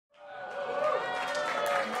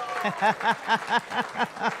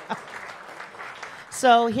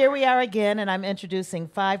So here we are again, and I'm introducing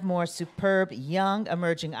 5 more superb young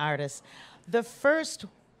emerging artists. The first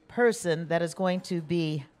person that is going to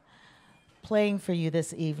be playing for you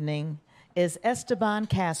this evening is Esteban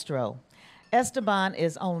Castro. Esteban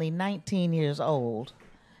is only 19 years old.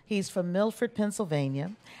 He's from Milford,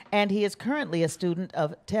 Pennsylvania, and he is currently a student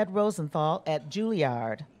of Ted Rosenthal at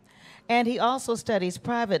Juilliard. And he also studies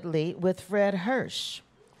privately with Fred Hirsch.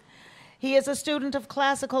 He is a student of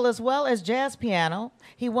classical as well as jazz piano.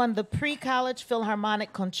 He won the pre-college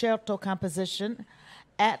Philharmonic Concerto composition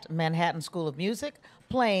at Manhattan School of Music,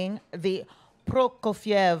 playing the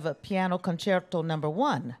Prokofiev Piano Concerto No.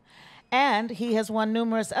 1. And he has won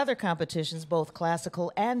numerous other competitions, both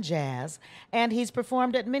classical and jazz, and he's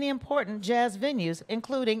performed at many important jazz venues,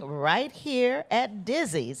 including right here at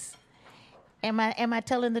Dizzy's. Am I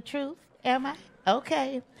telling the truth? Am I?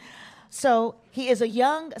 Okay. So he is a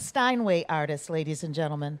young Steinway artist, ladies and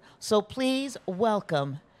gentlemen. So please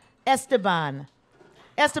welcome Esteban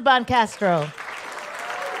Castro.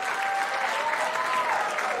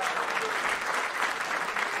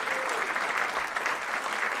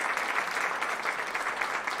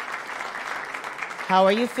 How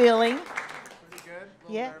are you feeling? Pretty good.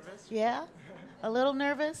 A little nervous. Yeah? A little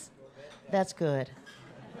nervous? That's good.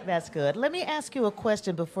 That's good. Let me ask you a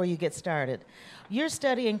question before you get started. You're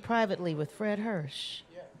studying privately with Fred Hirsch.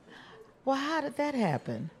 Yeah. Well, how did that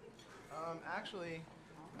happen? Actually,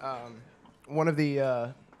 one of the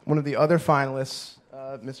other finalists,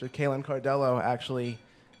 Mr. Caelan Cardello, actually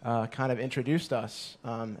kind of introduced us,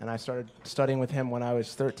 and I started studying with him when I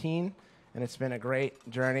was 13, and it's been a great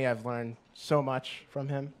journey. I've learned so much from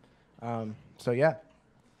him. So yeah.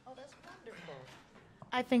 Oh, that's wonderful.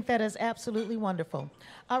 I think that is absolutely wonderful.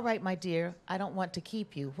 All right, my dear, I don't want to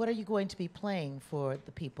keep you. What are you going to be playing for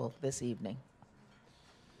the people this evening?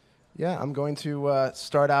 Yeah, I'm going to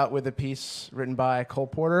start out with a piece written by Cole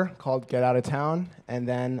Porter called Get Out of Town, and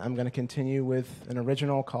then I'm going to continue with an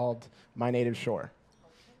original called My Native Shore.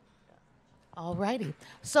 All righty.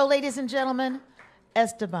 So, ladies and gentlemen,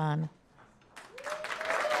 Esteban.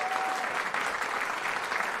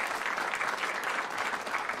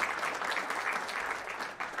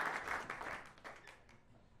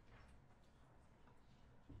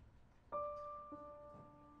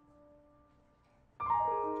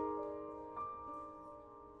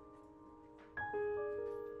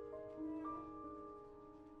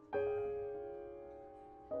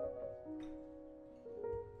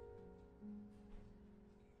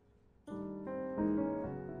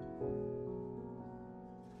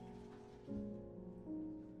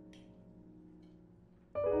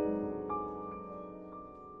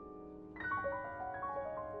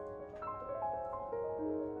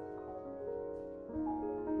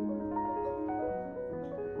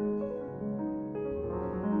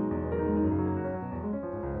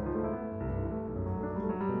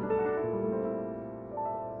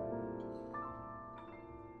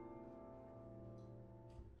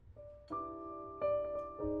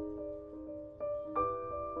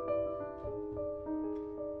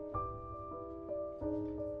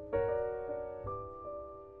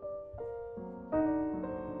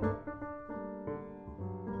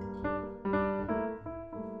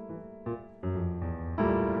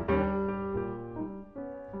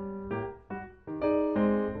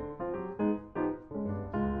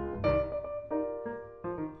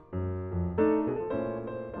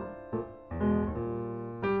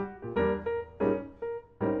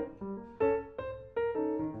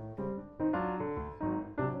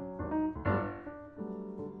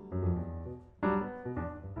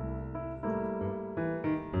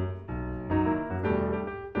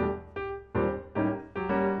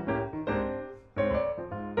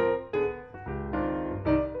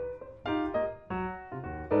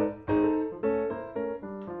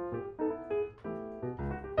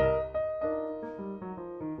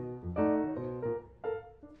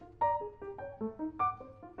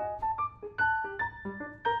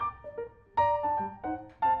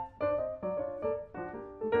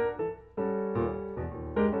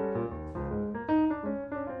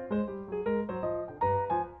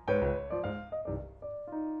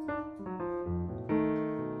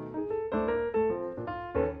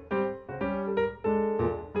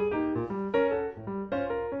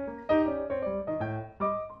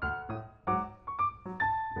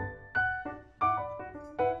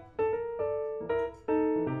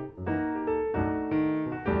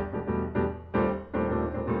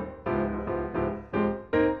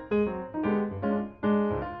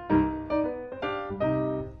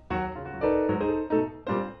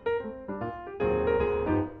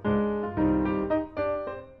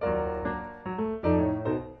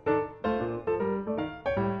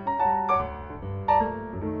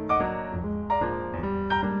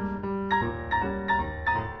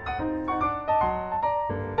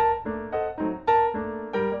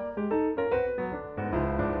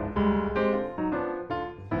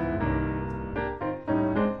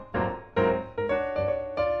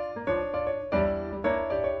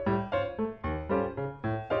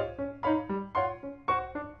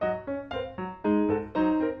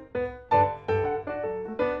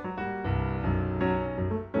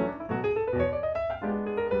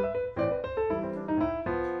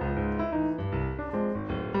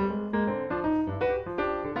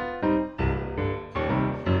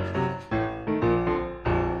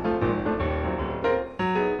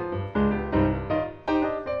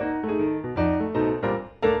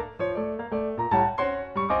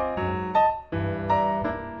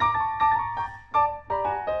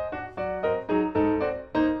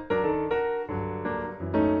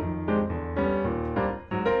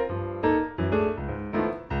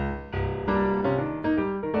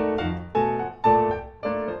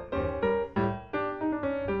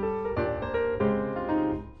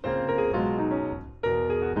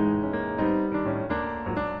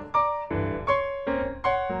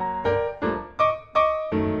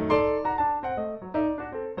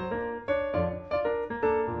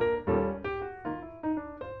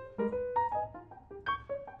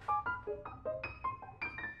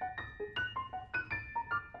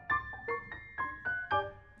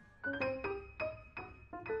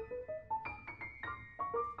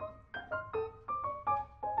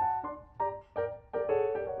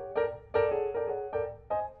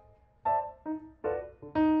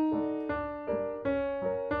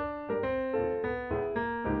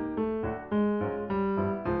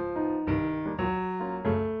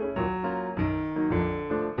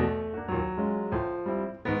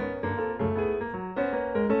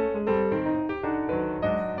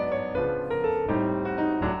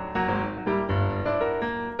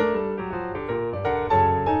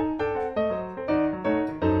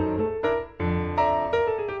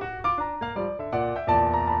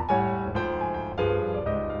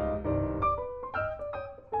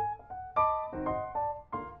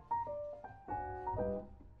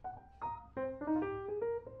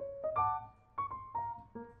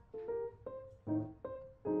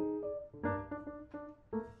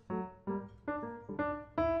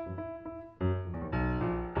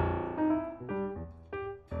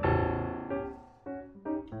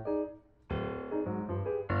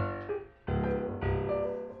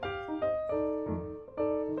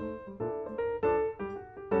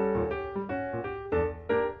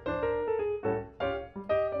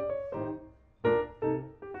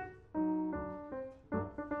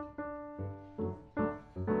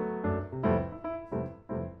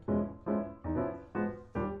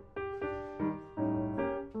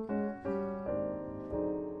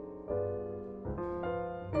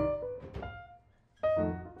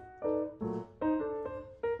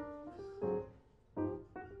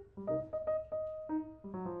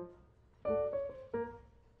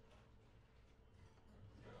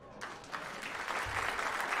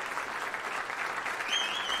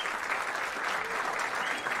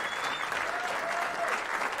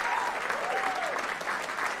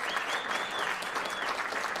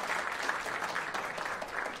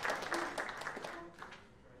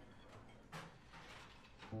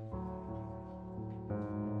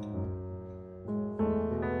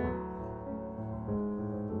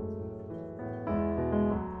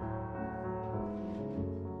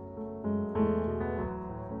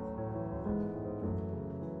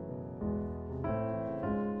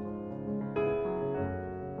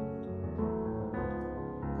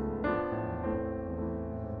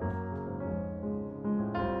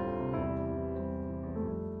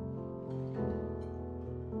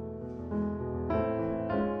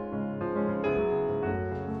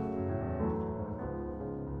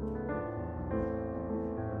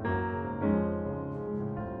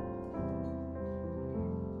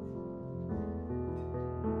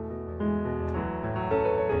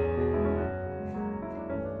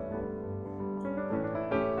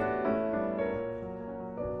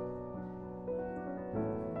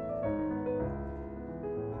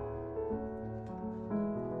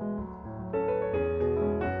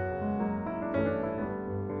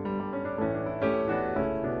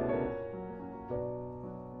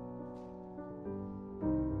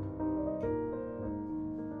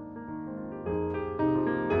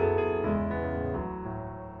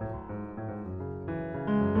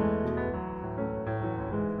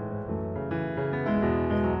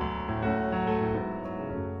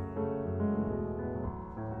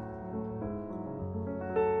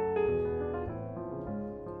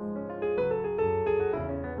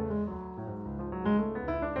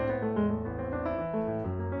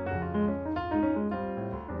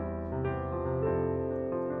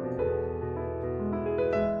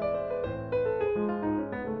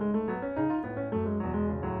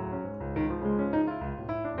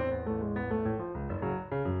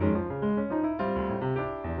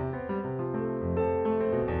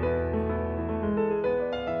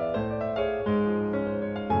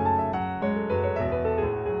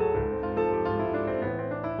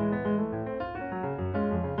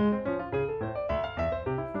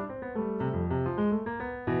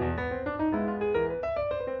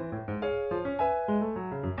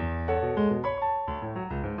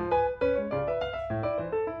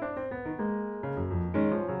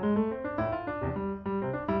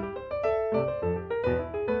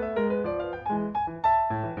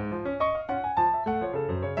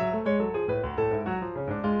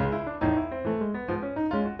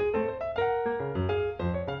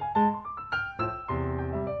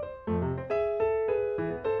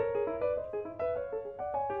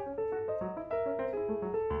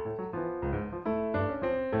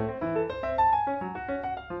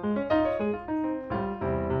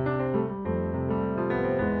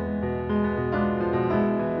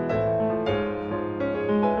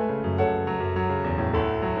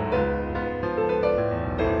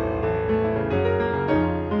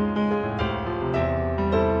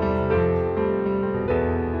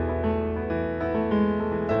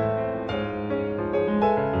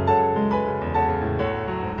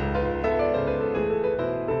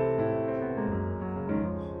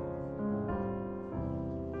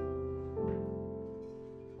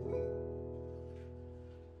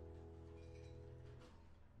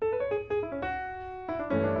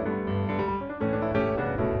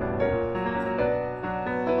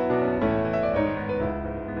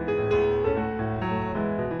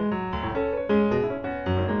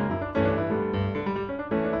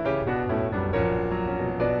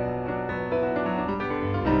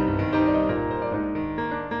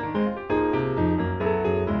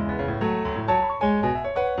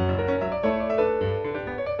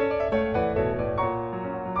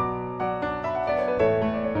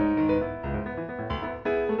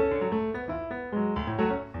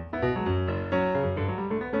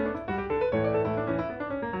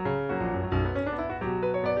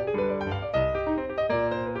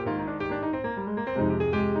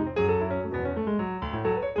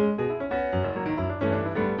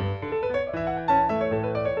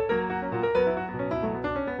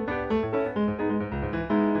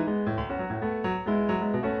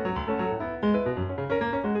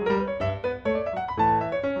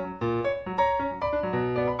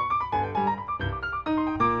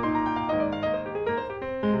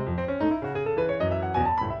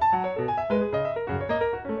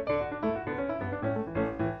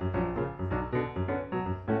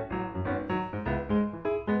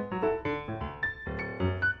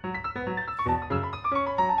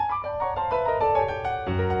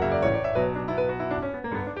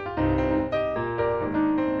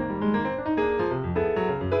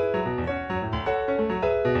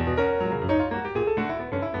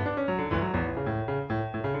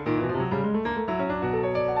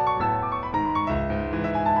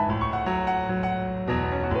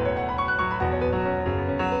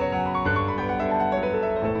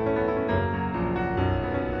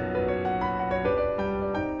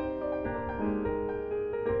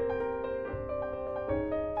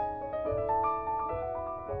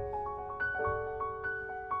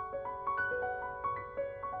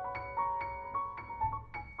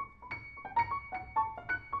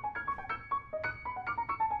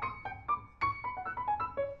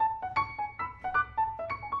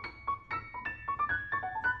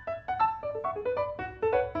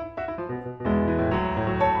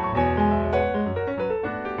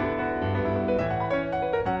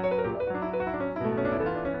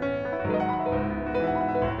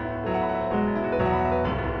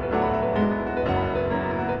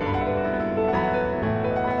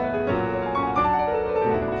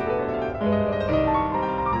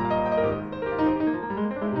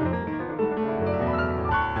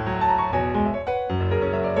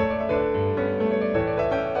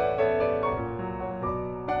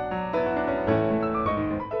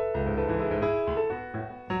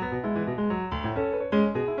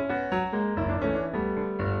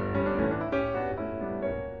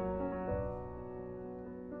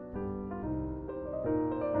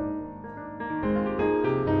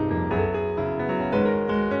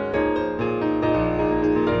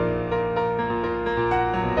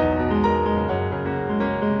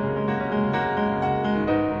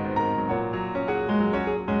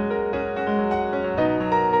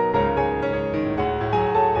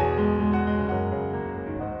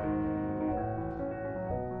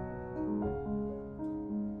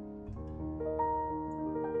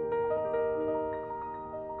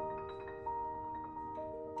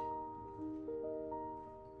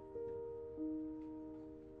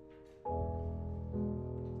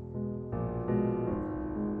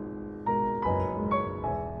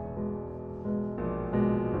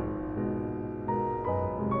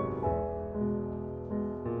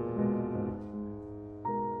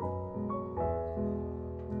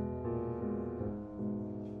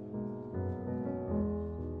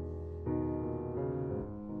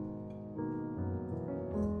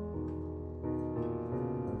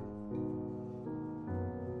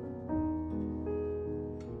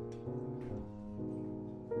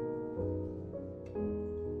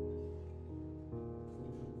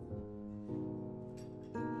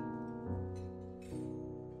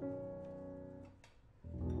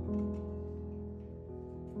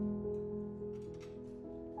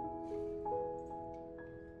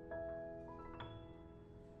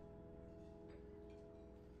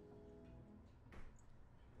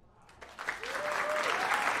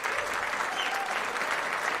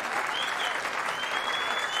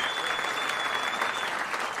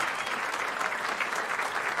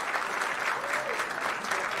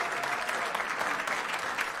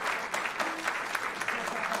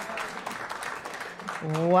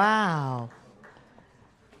 Wow.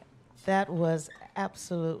 That was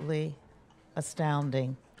absolutely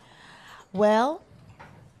astounding. Well,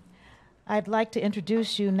 I'd like to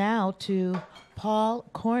introduce you now to Paul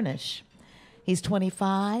Cornish. He's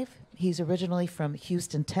 25. He's originally from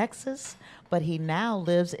Houston, Texas, but he now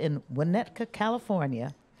lives in Winnetka,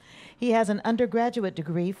 California. He has an undergraduate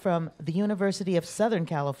degree from the University of Southern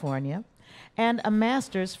California and a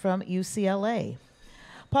master's from UCLA.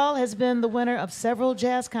 Paul has been the winner of several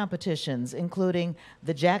jazz competitions, including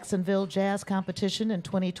the Jacksonville Jazz Competition in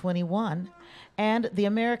 2021 and the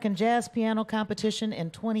American Jazz Piano Competition in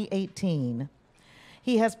 2018.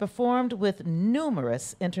 He has performed with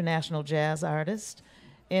numerous international jazz artists,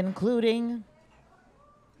 including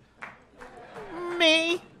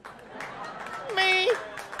me.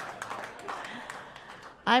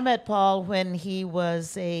 I met Paul when he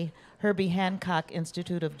was a Herbie Hancock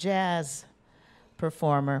Institute of Jazz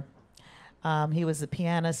performer. He was a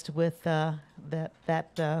pianist with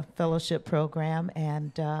that fellowship program,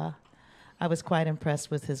 and I was quite impressed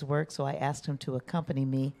with his work, so I asked him to accompany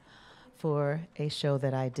me for a show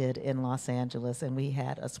that I did in Los Angeles, and we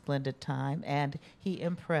had a splendid time, and he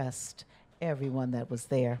impressed everyone that was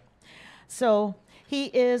there. So he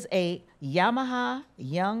is a Yamaha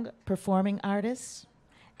Young Performing Artist,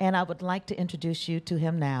 and I would like to introduce you to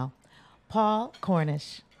him now. Paul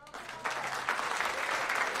Cornish.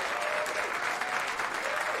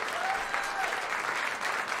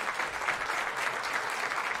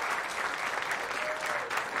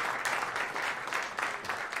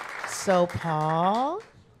 So, Paul,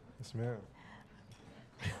 Yes, ma'am.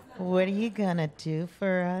 what are you gonna do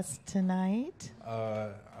for us tonight?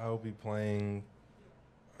 I'll be playing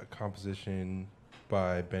a composition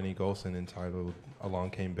by Benny Golson entitled "Along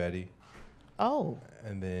Came Betty," Oh,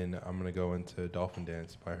 and then I'm gonna go into "Dolphin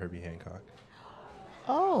Dance" by Herbie Hancock.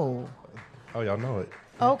 oh, Oh, y'all know it.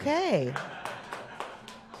 okay.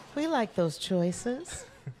 We like those choices.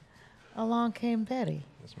 Along Came Betty.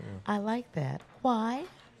 Yes, ma'am. I like that. Why?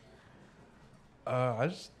 I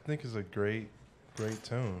just think it's a great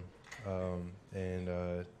tune,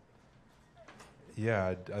 and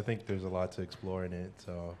yeah, I think there's a lot to explore in it.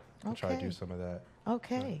 So I'll try to Okay. do some of that.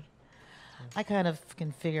 Okay. I kind of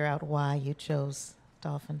can figure out why you chose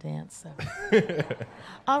Dolphin Dance. So.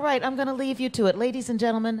 All right, I'm going to leave you to it. Ladies and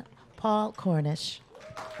gentlemen, Paul Cornish.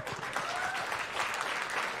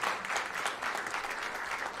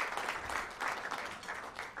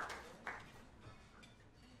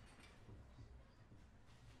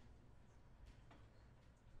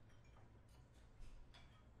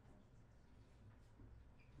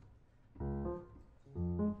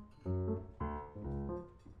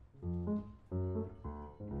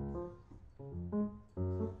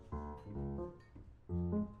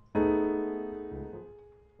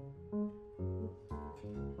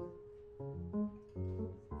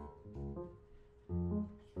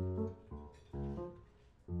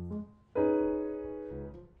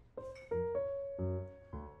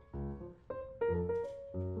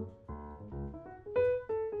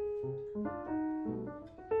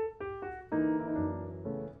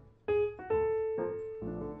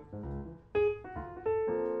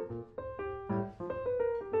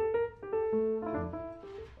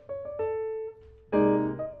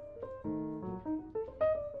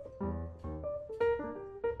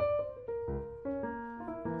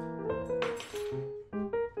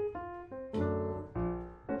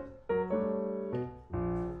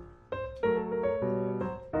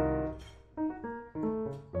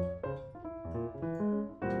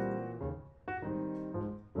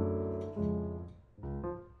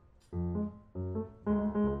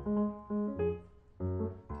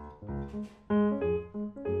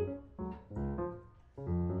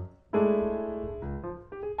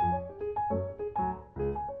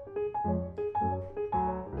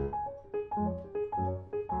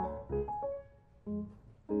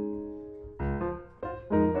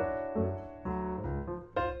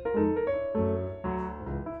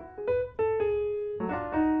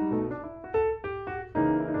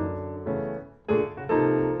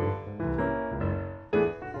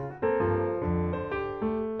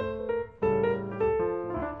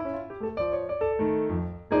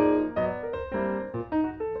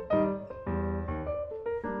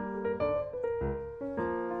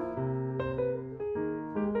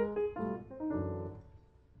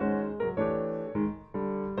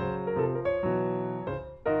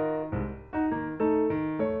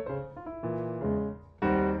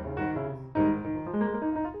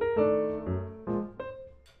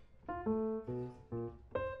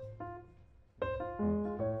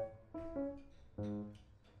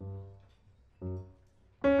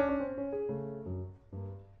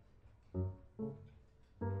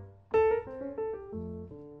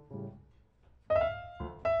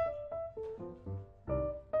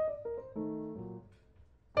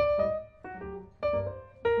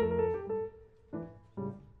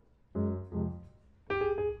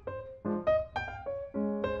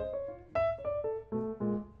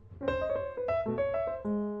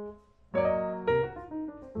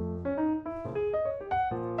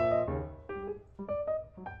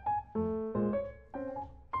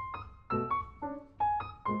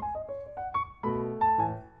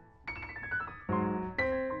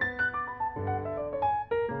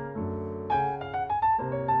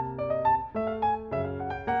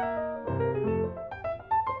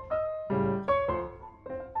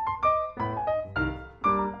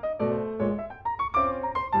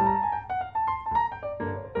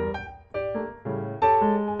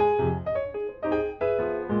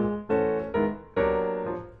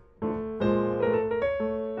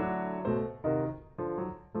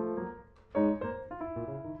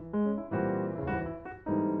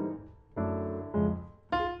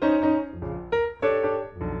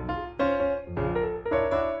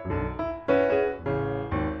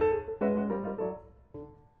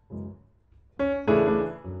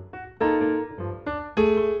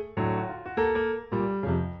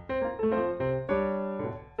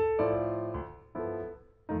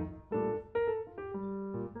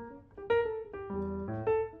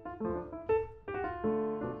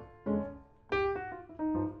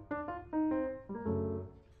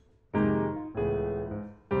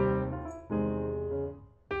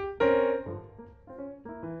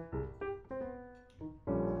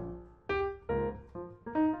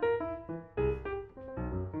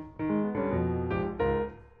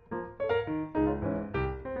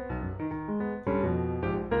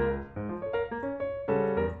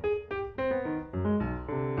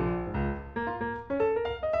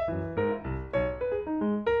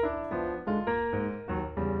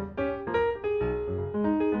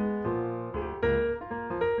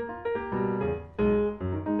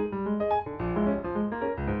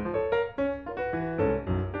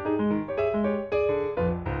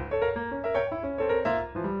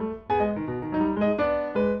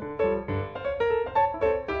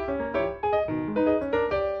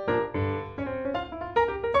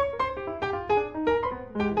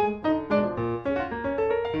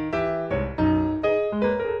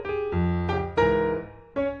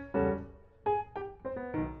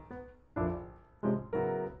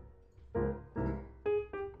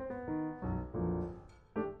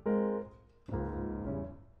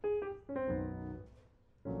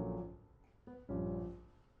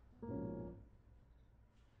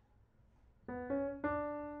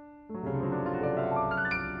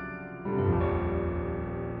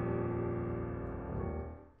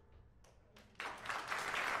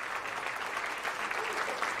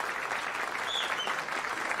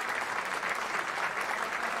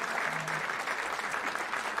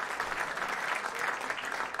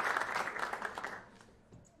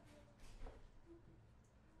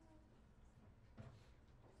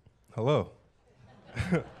 Hello.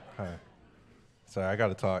 Hi. Sorry, I got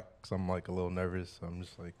to talk because I'm like a little nervous. So I'm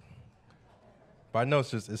just like, but I know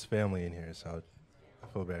it's family in here, so I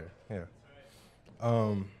feel better. Yeah.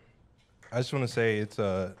 I just want to say it's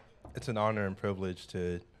an honor and privilege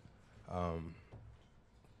to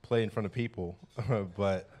play in front of people,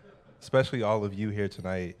 but especially all of you here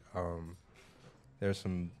tonight. There's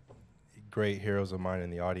some great heroes of mine in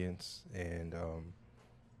the audience, and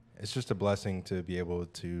it's just a blessing to be able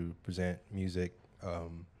to present music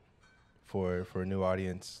for a new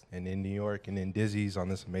audience and in New York and in Dizzy's on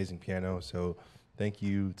this amazing piano. So thank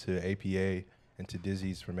you to APA and to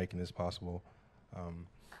Dizzy's for making this possible.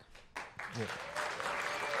 Yeah.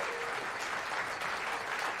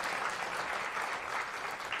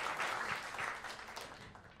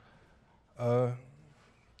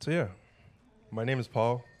 So yeah, my name is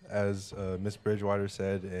Paul, as Miss Bridgewater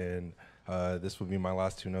said, and this will be my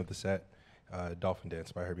last tune of the set, Dolphin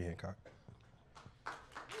Dance by Herbie Hancock.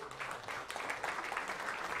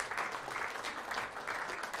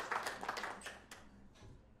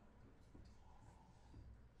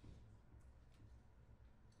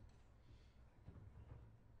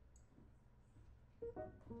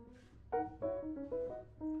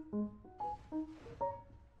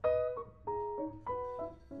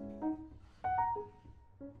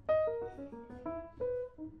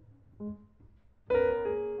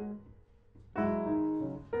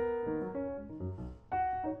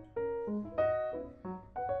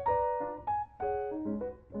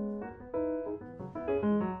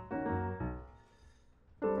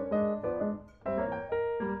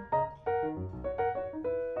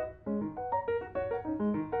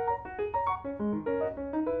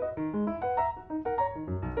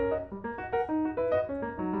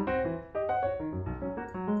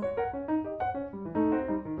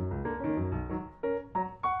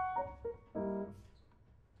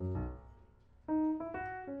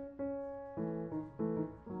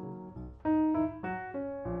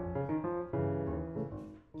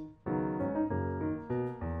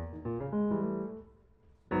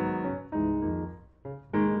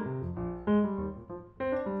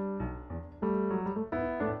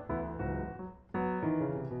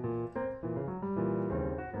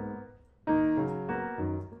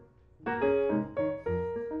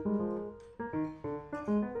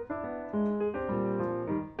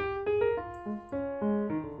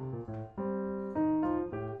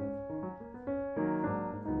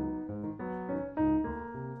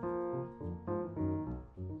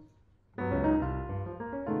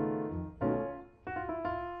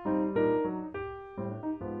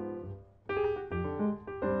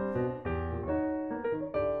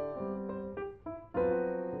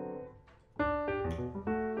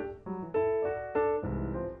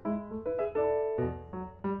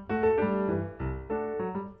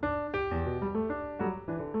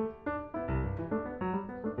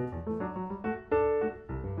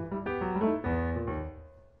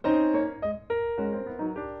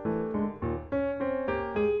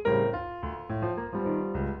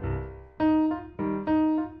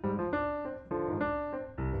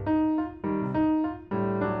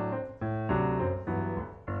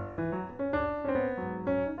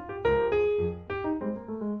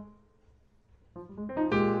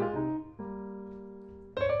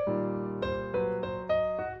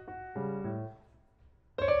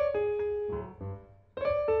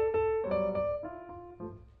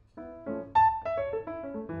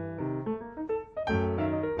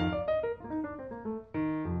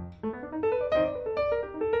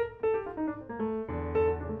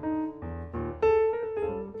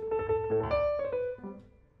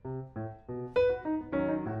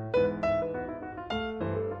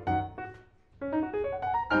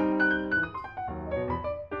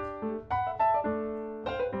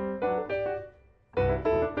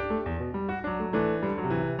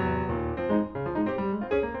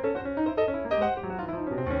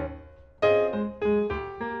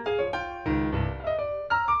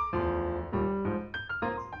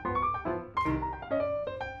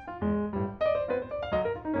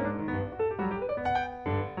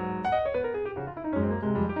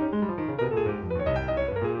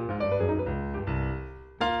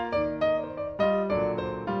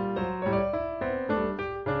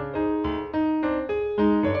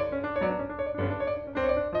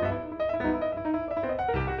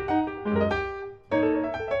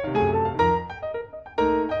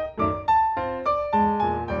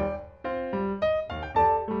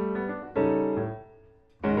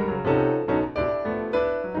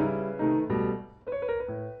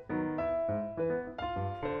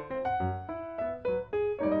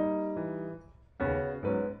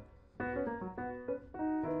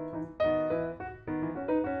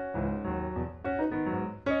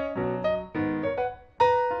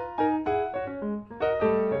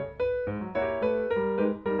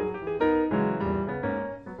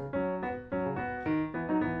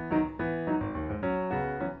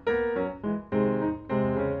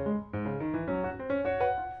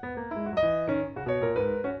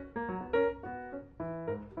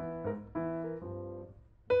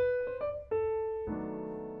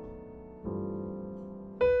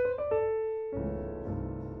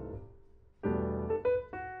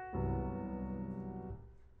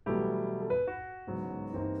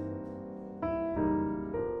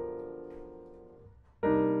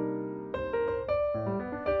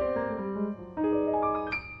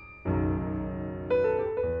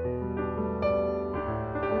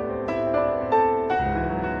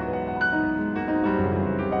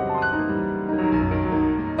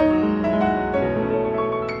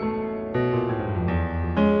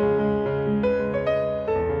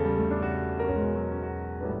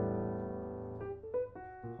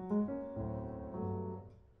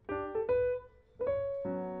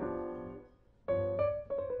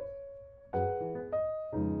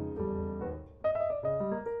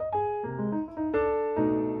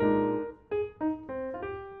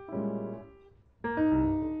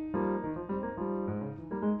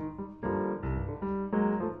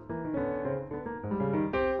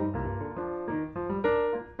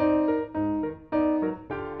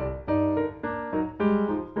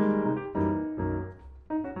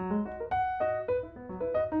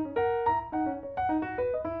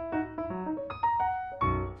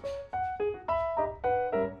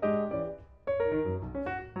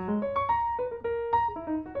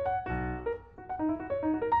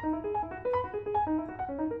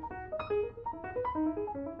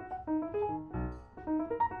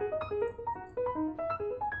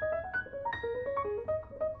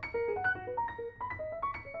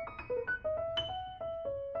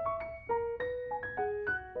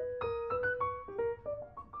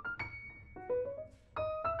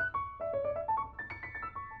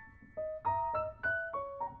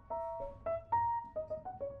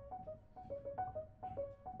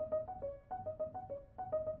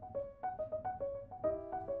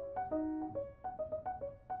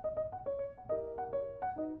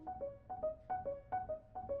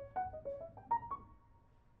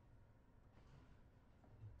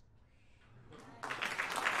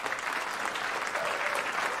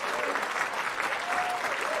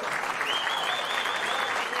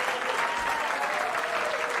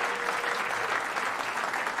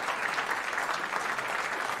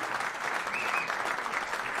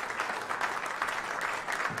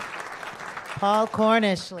 Paul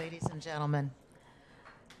Cornish, ladies and gentlemen.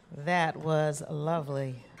 That was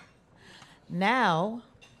lovely. Now,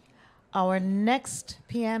 our next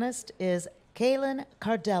pianist is Caelan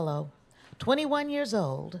Cardello, 21 years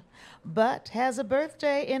old, but has a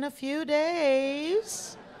birthday in a few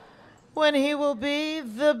days when he will be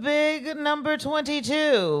the big number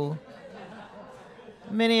 22.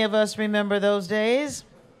 Many of us remember those days.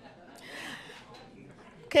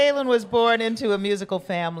 Caelan was born into a musical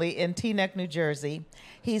family in Teaneck, New Jersey.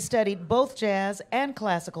 He studied both jazz and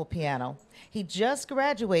classical piano. He just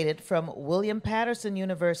graduated from William Patterson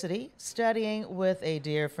University, studying with a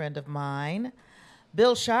dear friend of mine,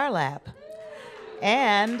 Bill Charlap,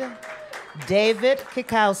 and David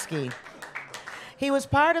Kikowski. He was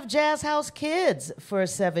part of Jazz House Kids for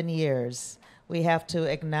 7 years. We have to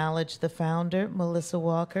acknowledge the founder, Melissa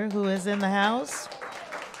Walker, who is in the house.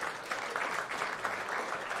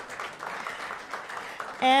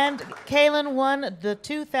 And Caelan won the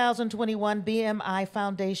 2021 BMI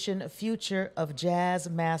Foundation Future of Jazz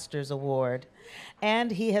Masters Award.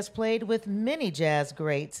 And he has played with many jazz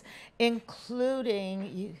greats,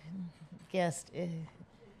 including, you guessed,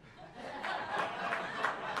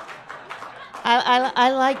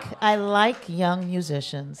 I like young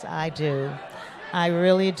musicians. I do. I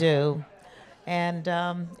really do. And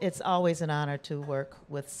it's always an honor to work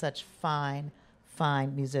with such fine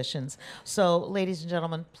musicians. So, ladies and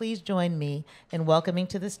gentlemen, please join me in welcoming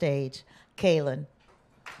to the stage Caelan.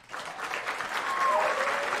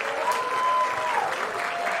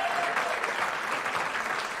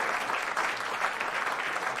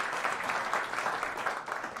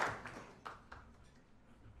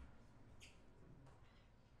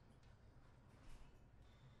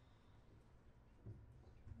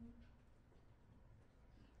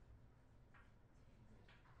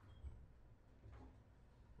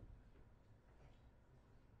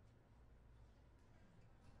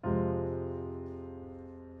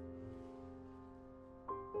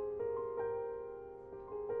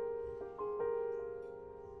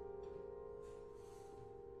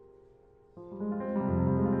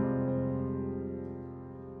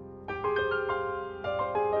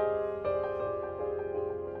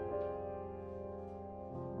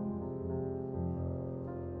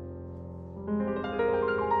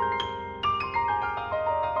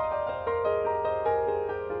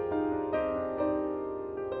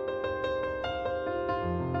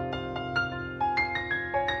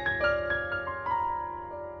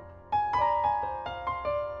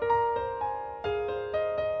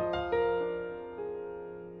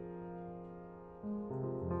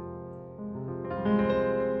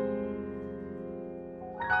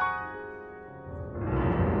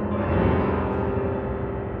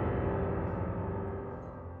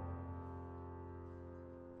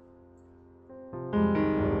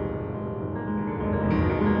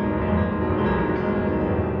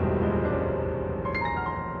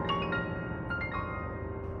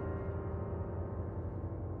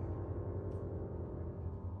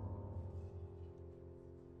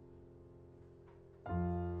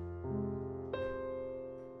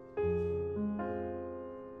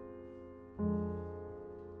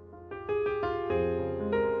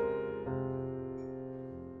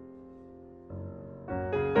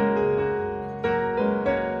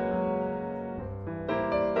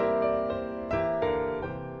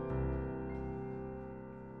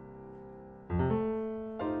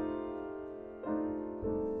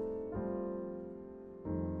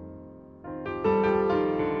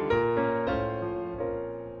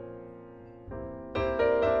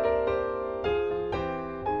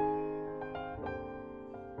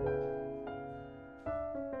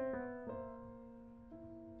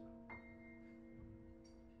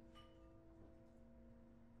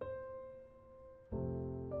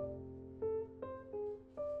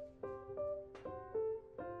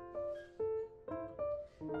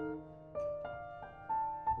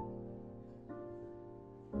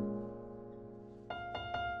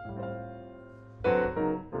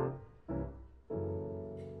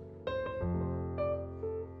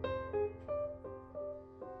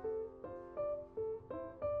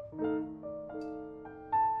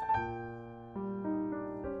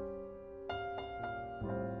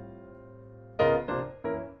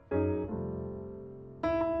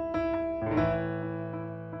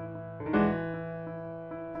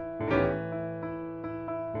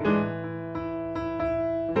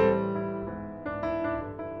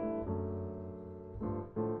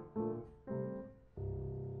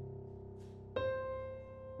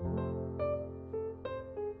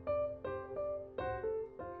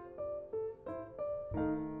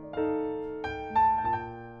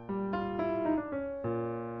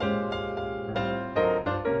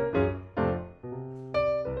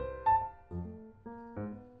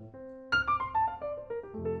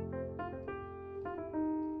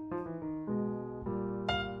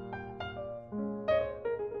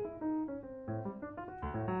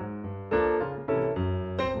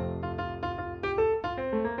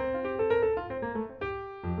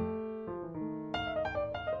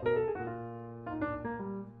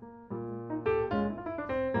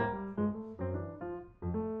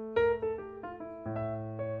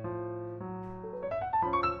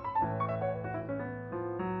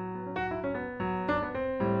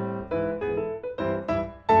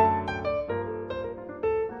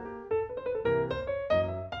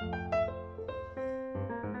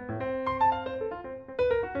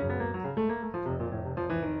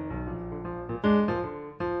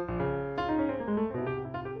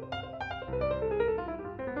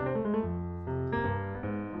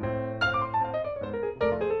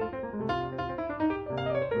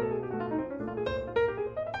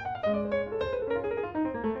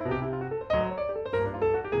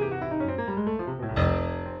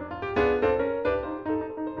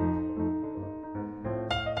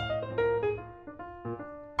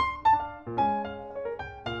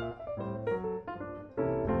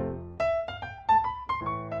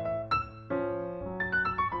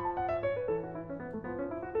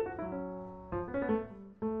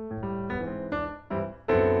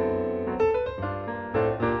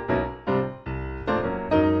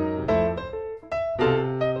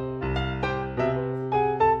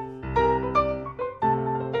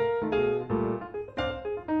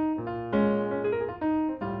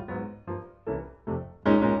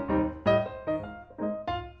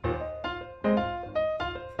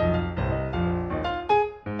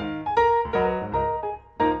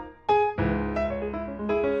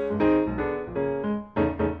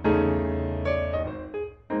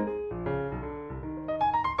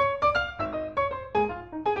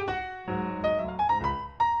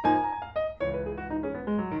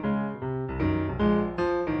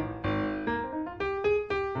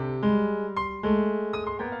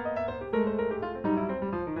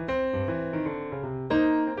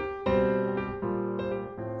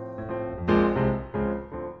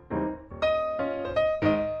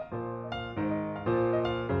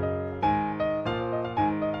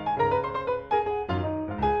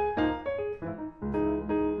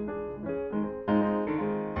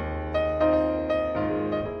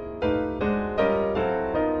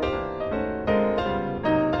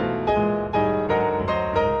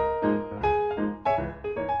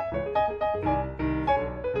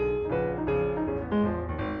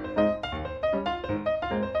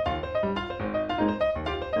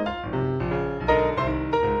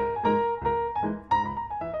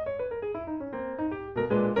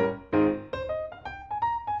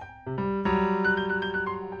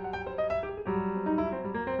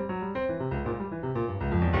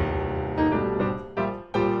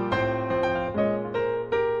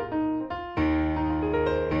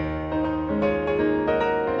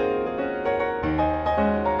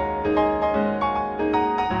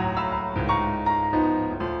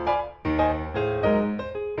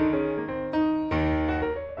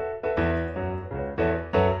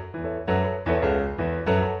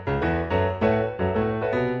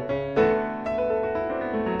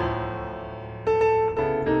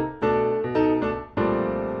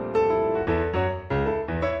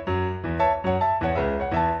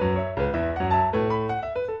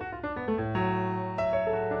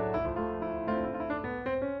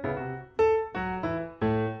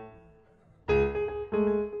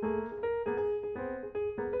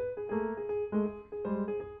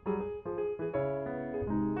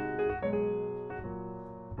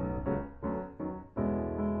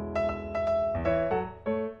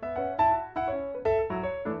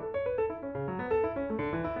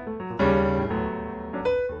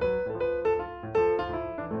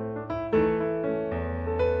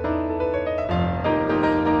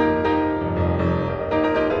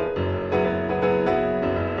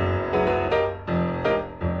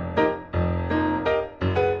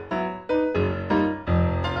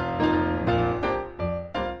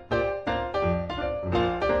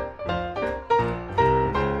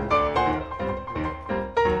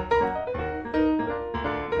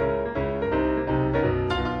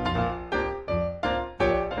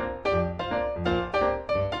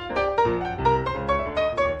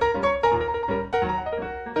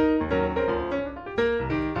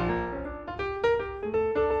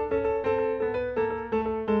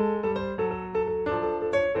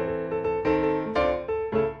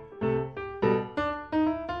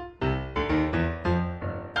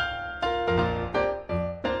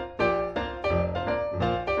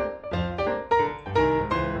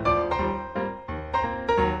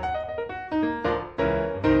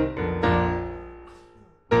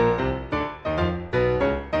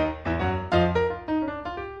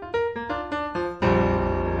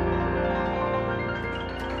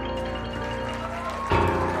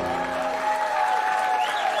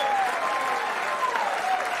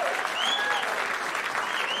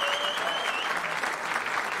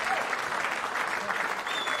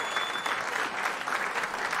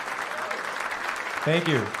 Thank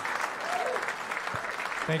you.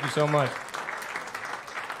 Thank you so much.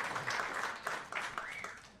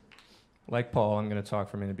 Like Paul, I'm going to talk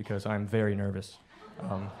for a minute because I'm very nervous.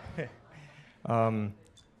 I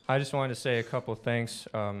just wanted to say a couple thanks.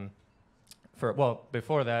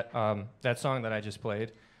 Before that, that song that I just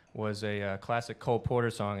played was a classic Cole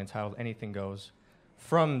Porter song entitled Anything Goes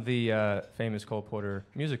from the famous Cole Porter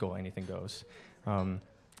musical Anything Goes. I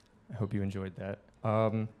hope you enjoyed that.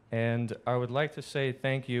 And I would like to say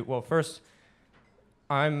thank you. Well, first,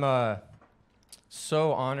 I'm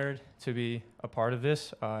so honored to be a part of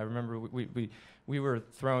this. I remember we were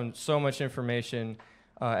thrown so much information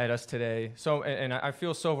at us today. And I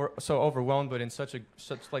feel so overwhelmed, but in such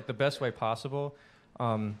like the best way possible.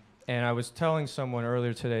 And I was telling someone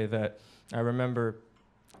earlier today that I remember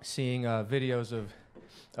seeing videos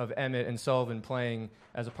of Emmet and Sullivan playing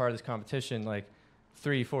as a part of this competition like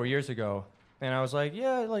 3-4 years ago. And I was like,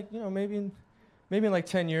 yeah, like, you know, maybe in like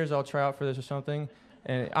 10 years I'll try out for this or something.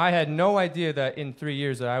 And I had no idea that in 3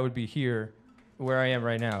 years that I would be here where I am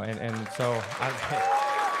right now. And so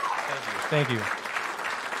thank you.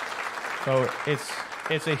 So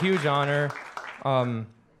it's a huge honor.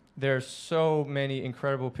 There's so many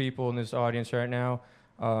incredible people in this audience right now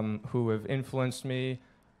who have influenced me,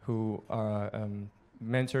 who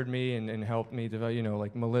mentored me and helped me develop, you know,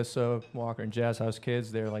 like Melissa Walker and Jazz House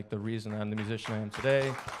Kids. They're like the reason I'm the musician I am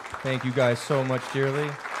today. Thank you guys so much dearly.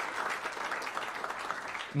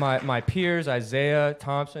 My peers, Isaiah,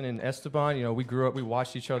 Thompson, and Esteban, you know, we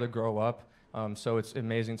watched each other grow up. So it's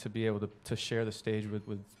amazing to be able to share the stage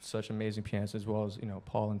with such amazing pianists as well as, you know,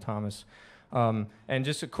 Paul and Thomas. And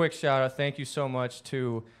just a quick shout out, thank you so much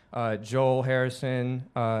to Joel Harrison,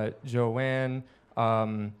 Joanne,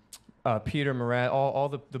 Peter Murat, all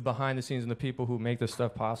the behind the scenes and the people who make this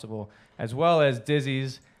stuff possible, as well as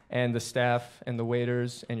Dizzy's and the staff and the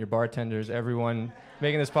waiters and your bartenders, everyone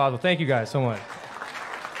making this possible. Thank you guys so much.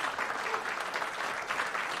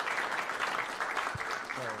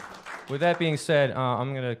 With that being said,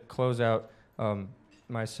 I'm going to close out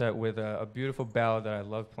my set with a beautiful ballad that I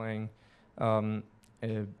love playing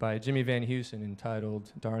by Jimmy Van Heusen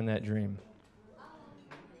entitled Darn That Dream.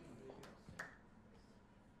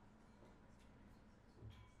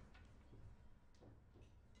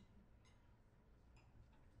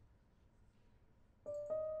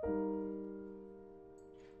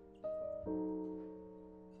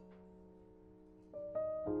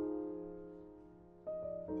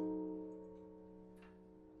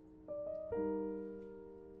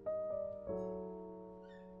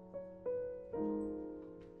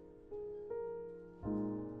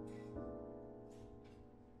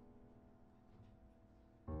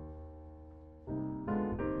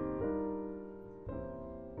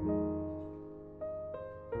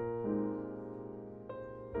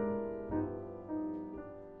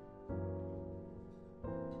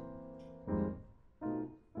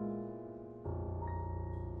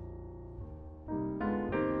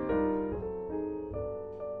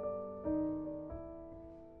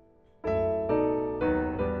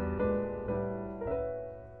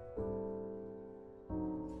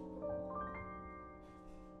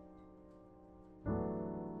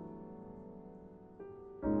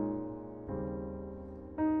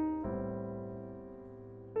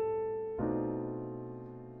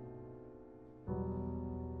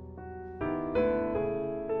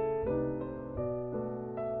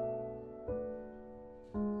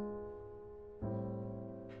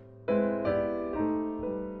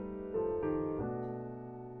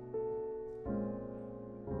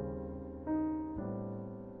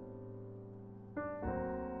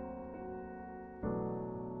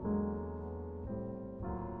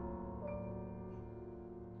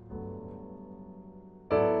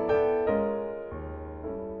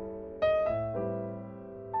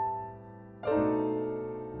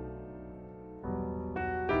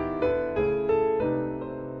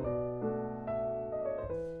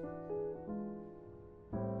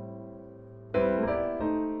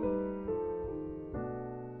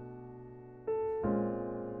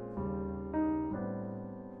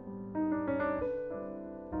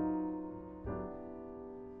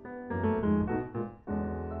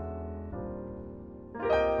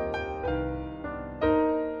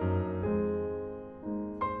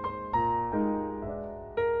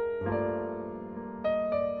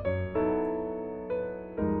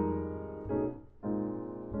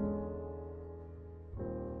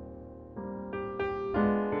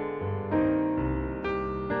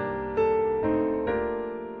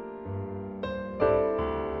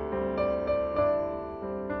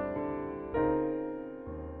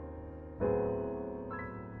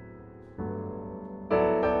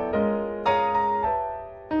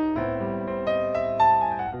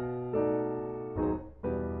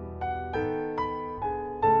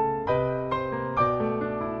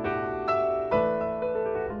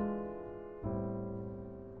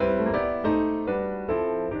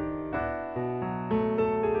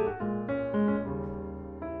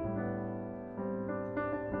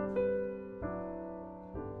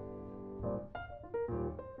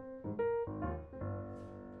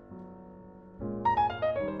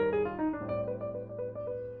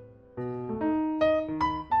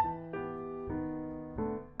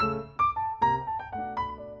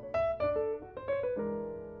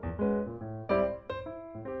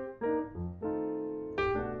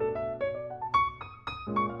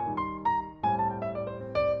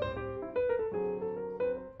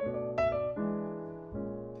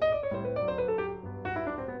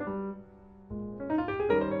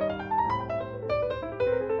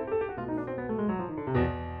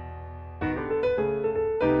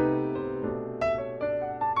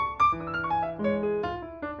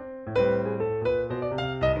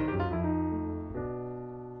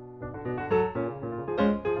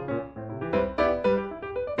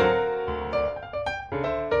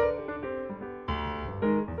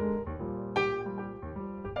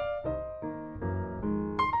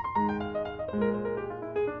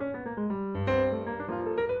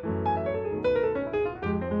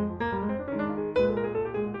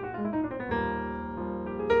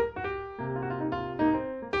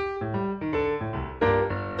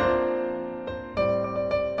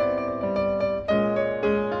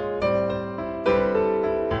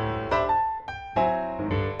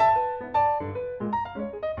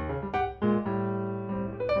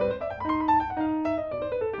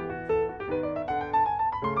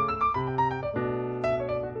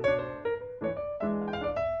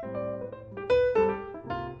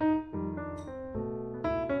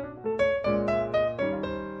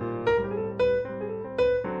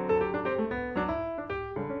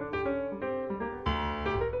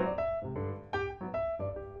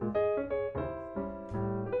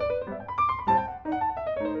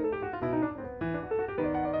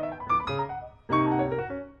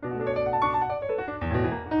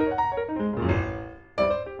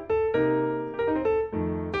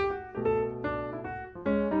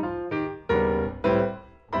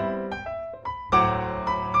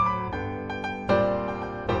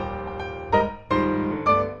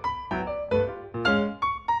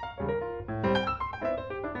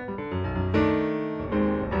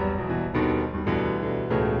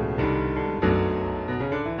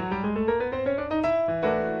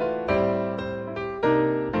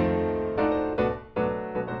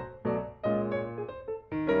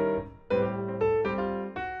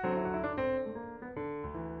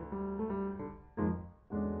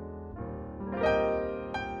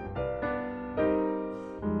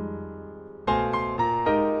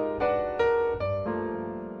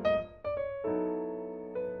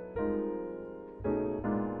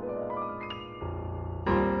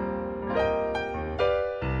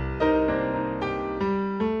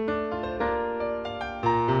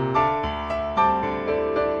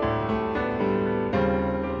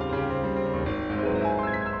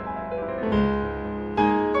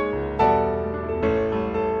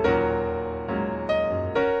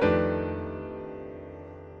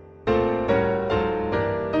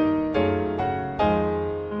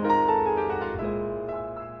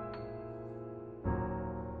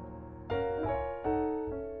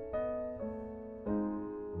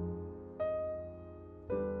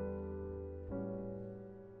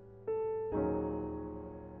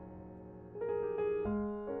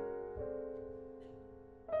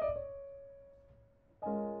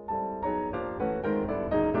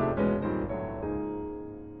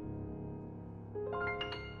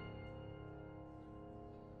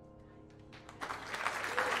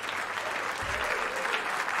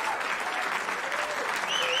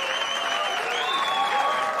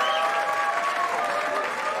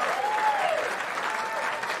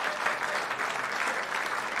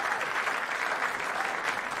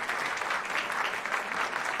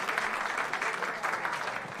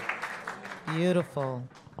 Beautiful.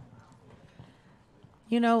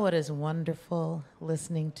 You know what is wonderful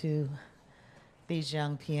listening to these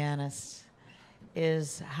young pianists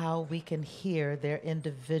is how we can hear their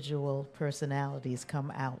individual personalities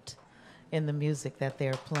come out in the music that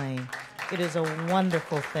they're playing. It is a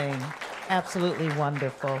wonderful thing, absolutely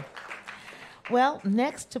wonderful. Well,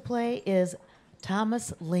 next to play is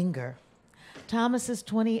Thomas Linger. Thomas is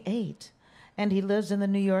 28, and he lives in the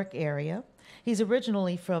New York area. He's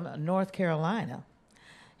originally from North Carolina.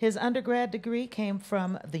 His undergrad degree came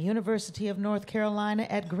from the University of North Carolina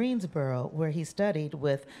at Greensboro, where he studied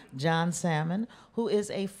with John Salmon, who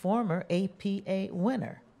is a former APA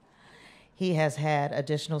winner. He has had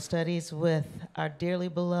additional studies with our dearly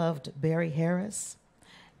beloved Barry Harris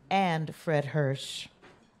and Fred Hirsch.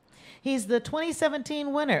 He's the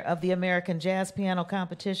 2017 winner of the American Jazz Piano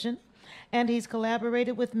Competition, and he's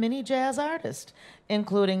collaborated with many jazz artists,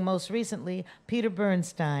 including most recently Peter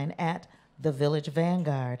Bernstein at the Village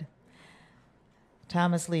Vanguard.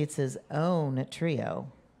 Thomas leads his own trio.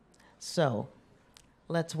 So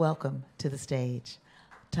let's welcome to the stage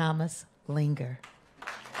Thomas Linger.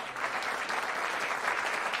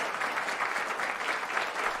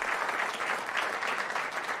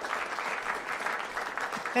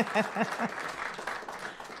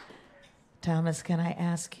 Thomas, can I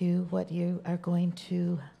ask you what you are going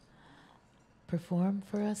to perform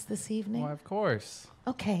for us this evening? Well, of course.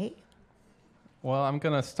 Okay. Well, I'm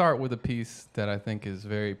going to start with a piece that I think is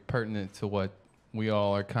very pertinent to what we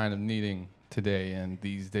all are kind of needing today and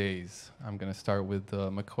these days. I'm going to start with the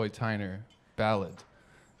McCoy Tyner ballad.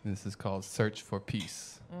 This is called Search for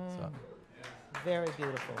Peace. So. Very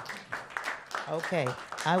beautiful. Okay,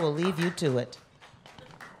 I will leave you to it.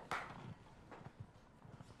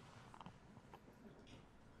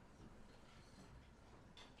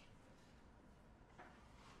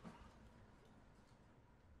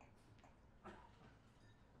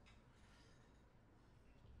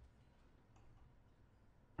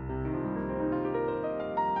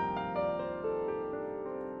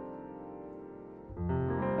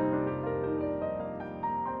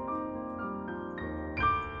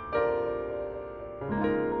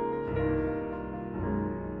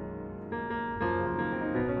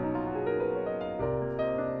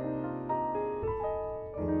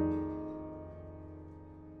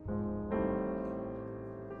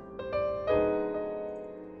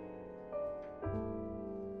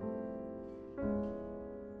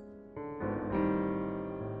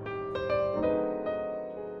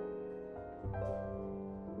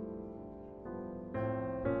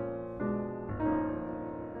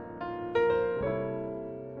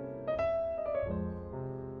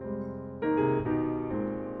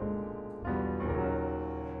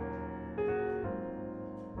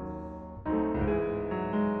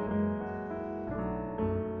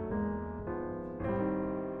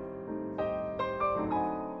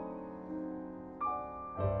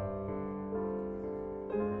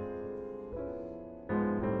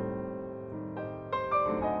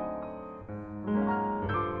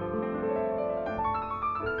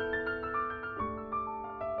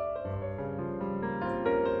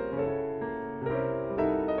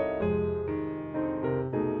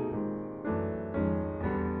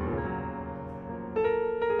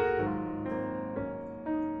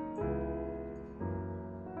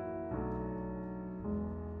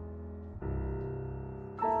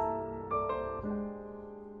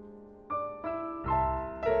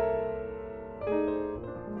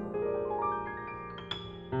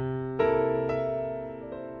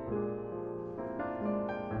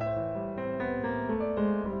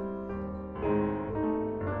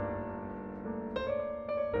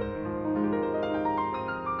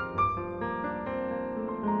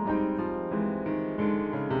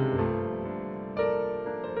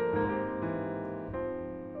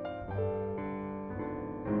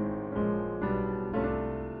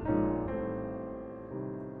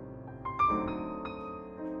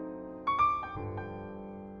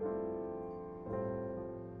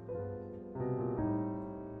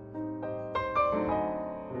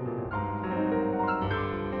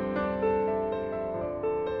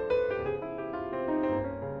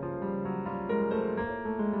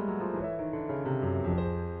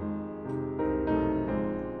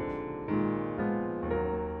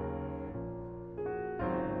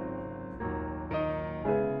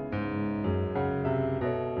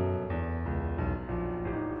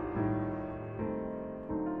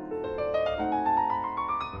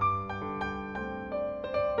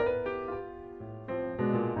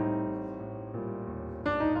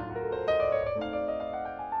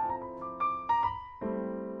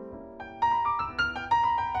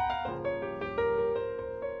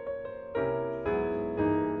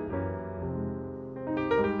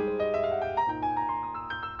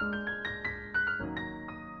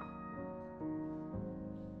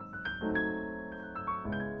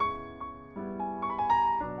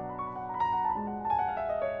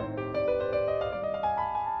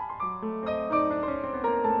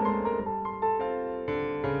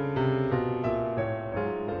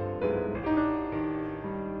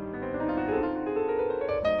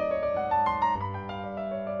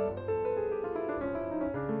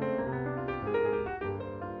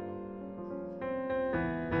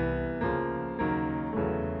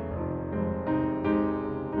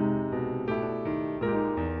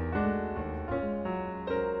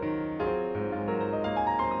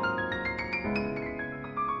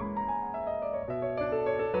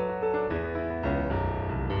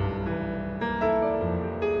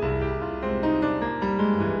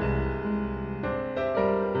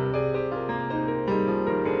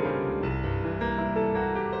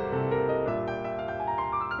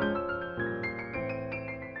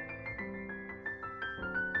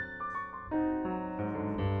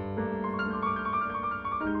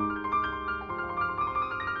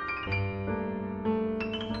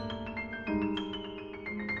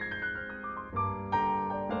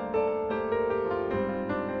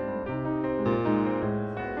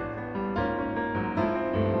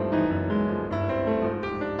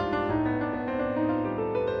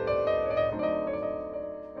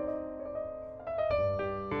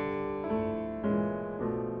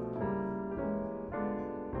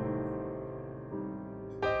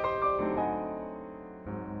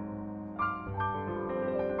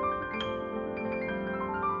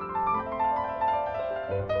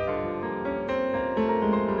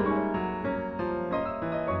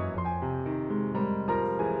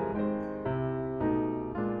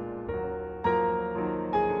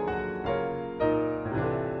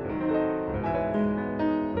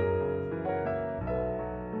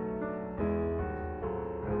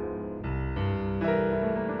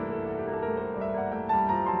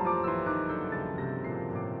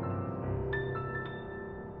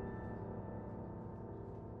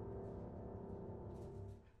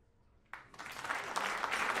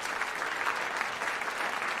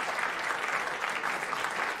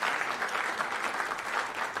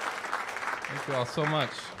 Thank you all so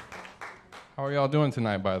much. How are y'all doing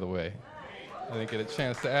tonight, by the way? I didn't get a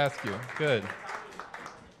chance to ask you. Good.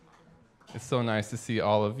 It's so nice to see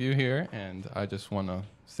all of you here, and I just want to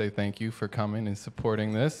say thank you for coming and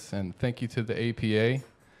supporting this, and thank you to the APA.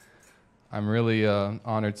 I'm really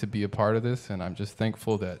honored to be a part of this, and I'm just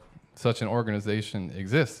thankful that such an organization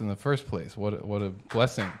exists in the first place. What a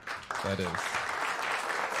blessing that is.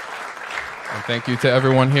 And thank you to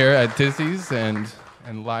everyone here at Dizzy's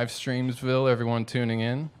and Live Streamsville, everyone tuning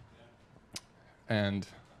in. And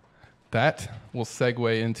that will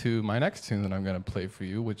segue into my next tune that I'm going to play for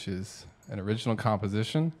you, which is an original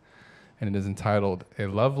composition, and it is entitled A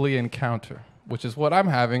Lovely Encounter, which is what I'm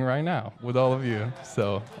having right now with all of you.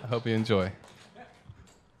 So I hope you enjoy.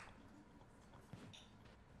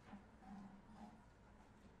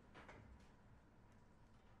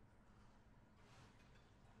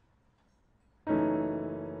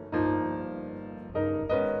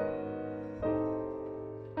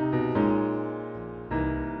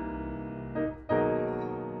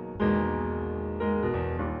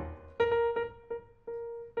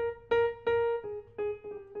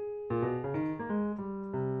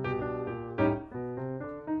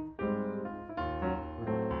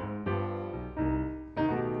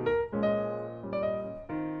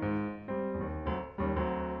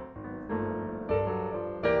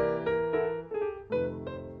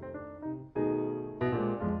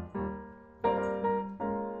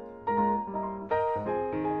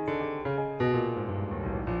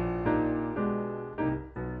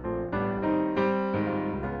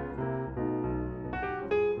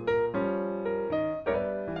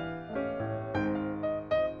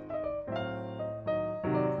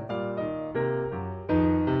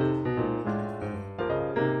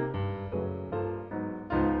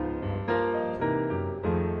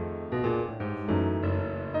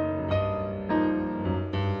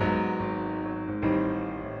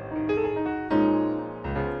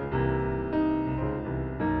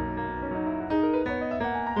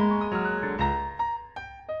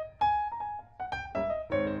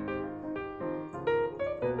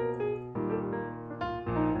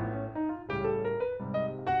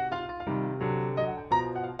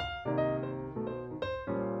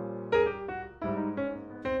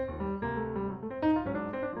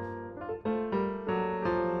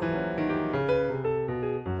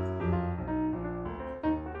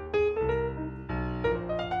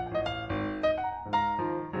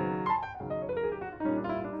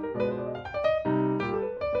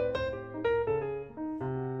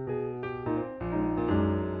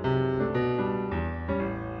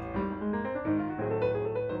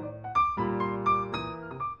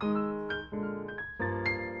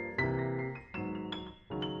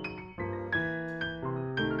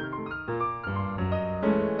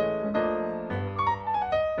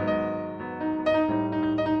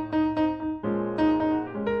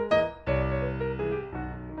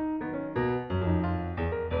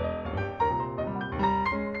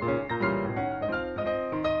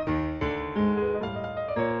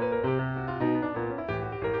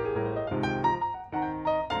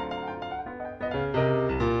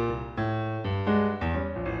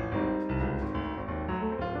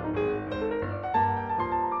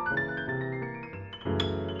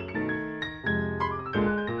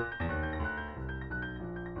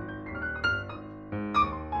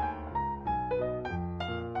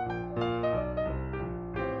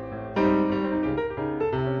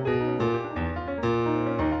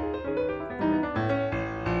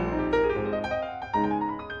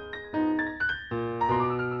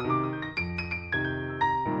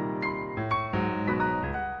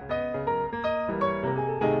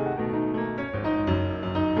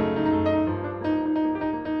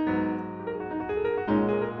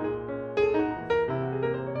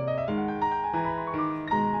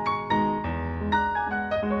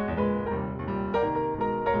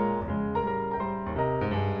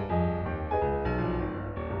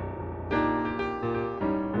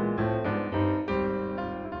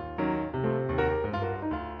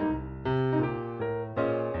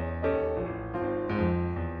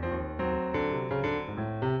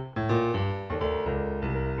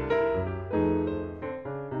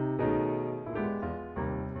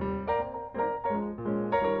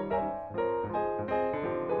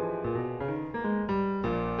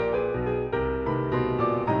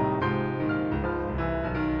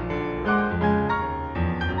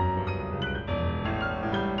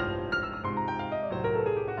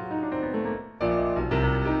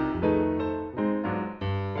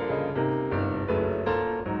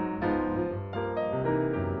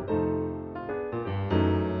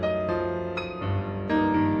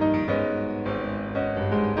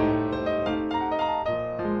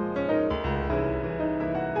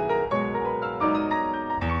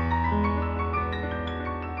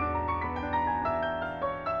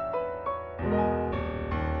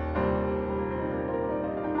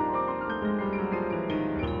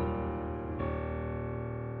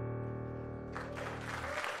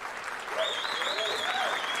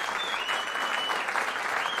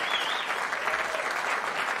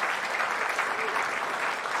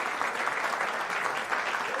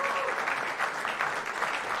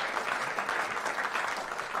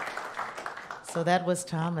 So that was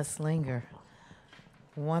Thomas Linger.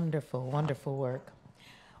 Wonderful, wonderful work.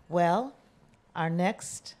 Well, our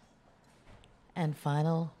next and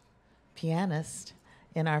final pianist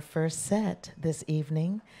in our first set this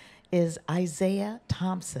evening is Isaiah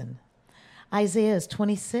Thompson. Isaiah is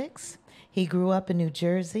 26. He grew up in New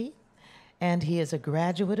Jersey, and he is a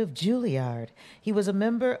graduate of Juilliard. He was a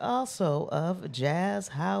member also of Jazz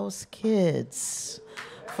House Kids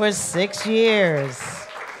for 6 years.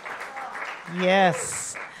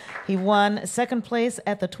 Yes. He won second place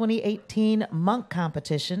at the 2018 Monk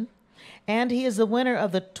competition, and he is the winner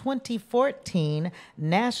of the 2014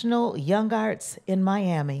 National Young Arts in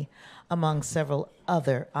Miami, among several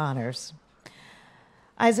other honors.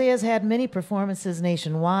 Isaiah's had many performances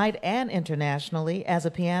nationwide and internationally as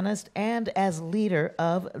a pianist and as leader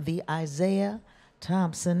of the Isaiah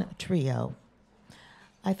Thompson Trio.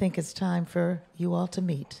 I think it's time for you all to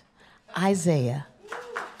meet Isaiah.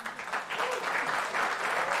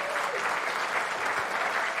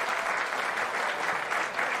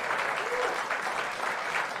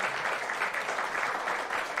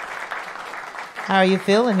 How are you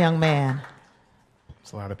feeling, young man?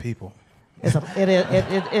 It's a lot of people. It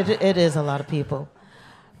is a lot of people.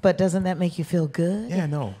 But doesn't that make you feel good? Yeah,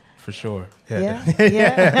 no, for sure. Yeah?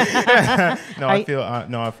 Yeah? No,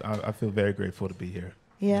 I feel very grateful to be here.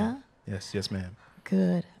 Yeah? Yes, ma'am.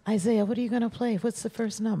 Good. Isaiah, what are you going to play? What's the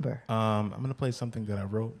first number? I'm going to play something that I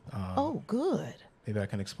wrote. Oh, good. Maybe I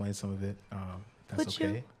can explain some of it. That's Would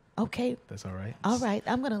okay. you? Okay. That's all right. All right.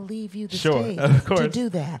 I'm going to leave you the Sure, stage of course. to do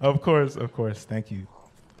that. Of course. Thank you.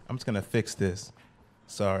 I'm just going to fix this.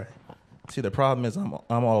 Sorry. See, the problem is I'm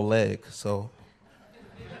all leg, so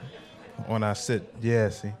when I sit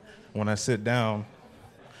down,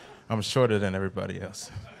 I'm shorter than everybody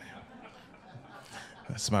else.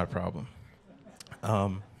 That's my problem.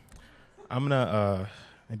 I'm gonna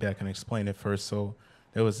maybe I can explain it first. So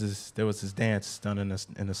there was this dance done in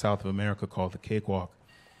the South of America called the cakewalk,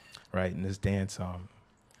 right? And this dance,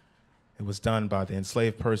 it was done by the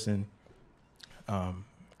enslaved person, and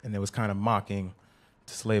it was kind of mocking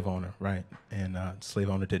the slave owner, right? And the slave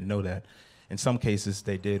owner didn't know that. In some cases,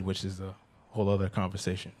 they did, which is a whole other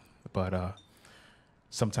conversation. But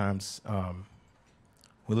sometimes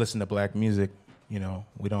we listen to black music, we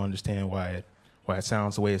don't understand why it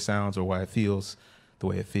sounds the way it sounds or why it feels the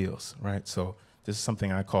way it feels, right? So this is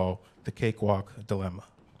something I call the cakewalk dilemma.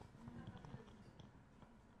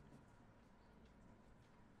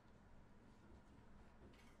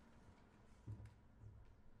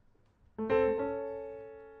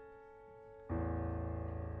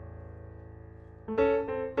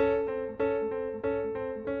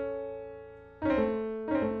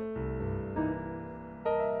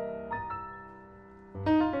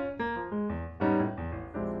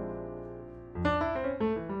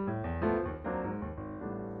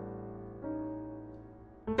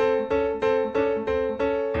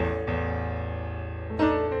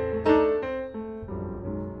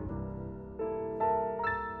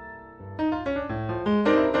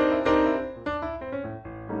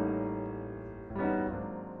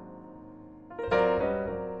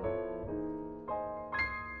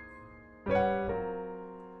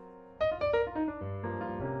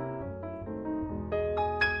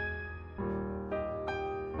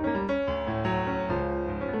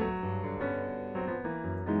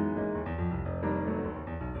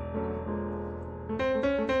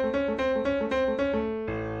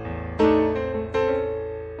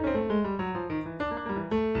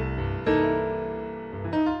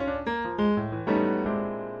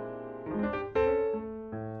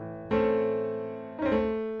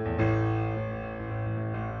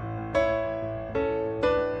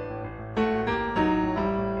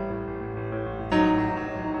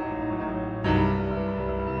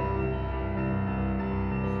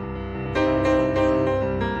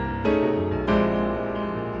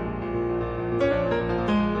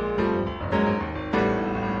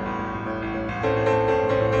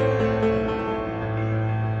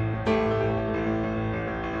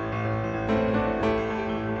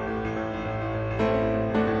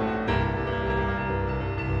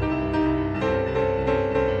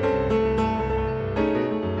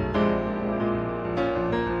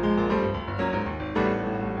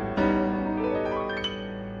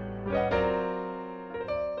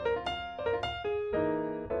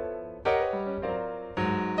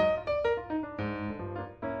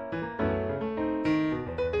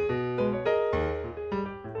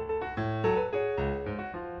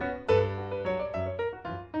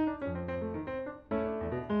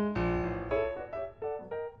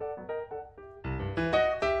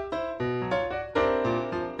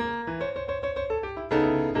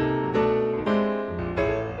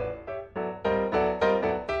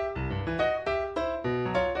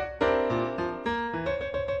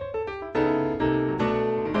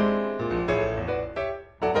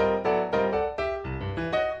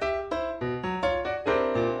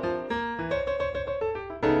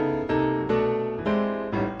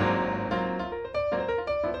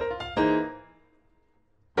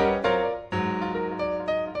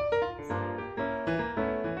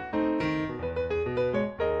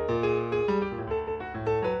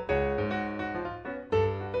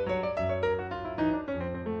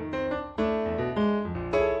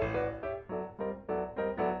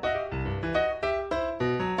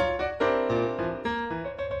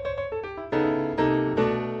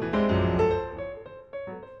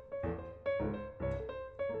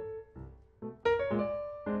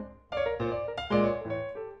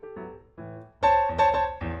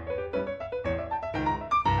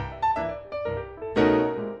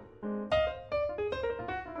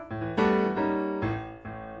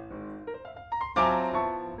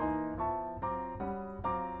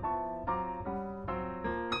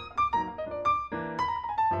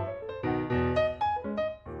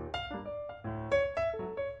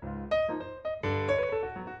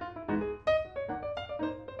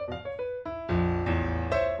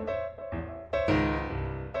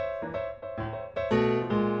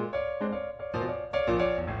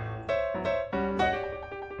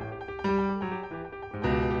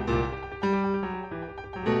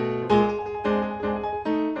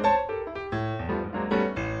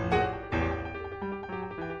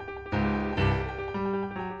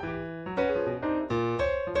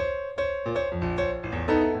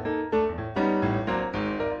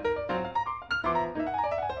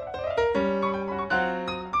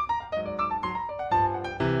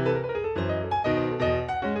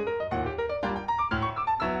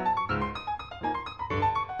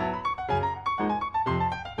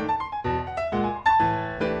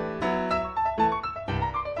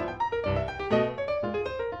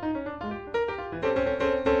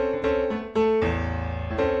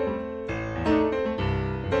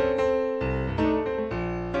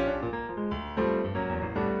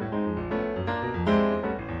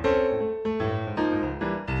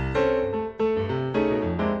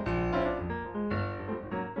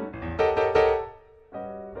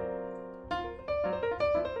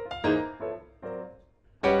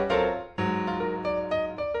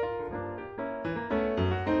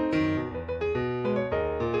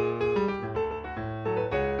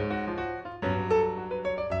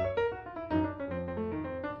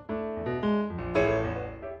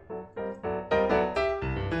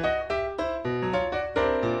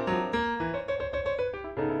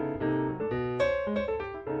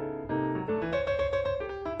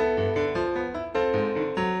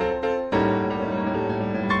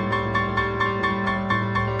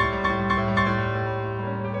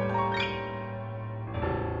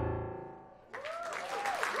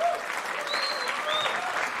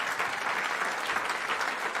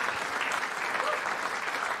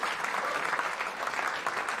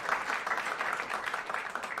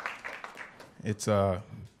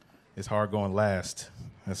 it's hard going last.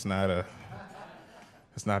 That's not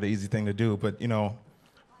an easy thing to do. But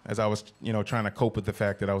as I was trying to cope with the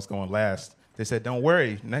fact that I was going last, they said, "Don't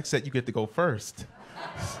worry, next set you get to go first."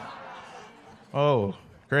 Oh,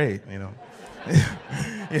 great,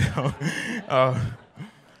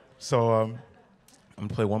 So I'm gonna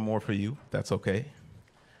play one more for you. If that's okay.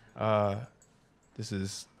 This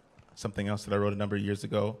is something else that I wrote a number of years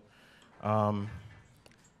ago.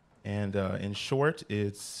 And in short,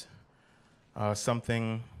 it's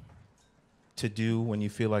something to do when you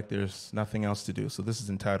feel like there's nothing else to do. So this is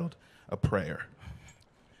entitled A Prayer.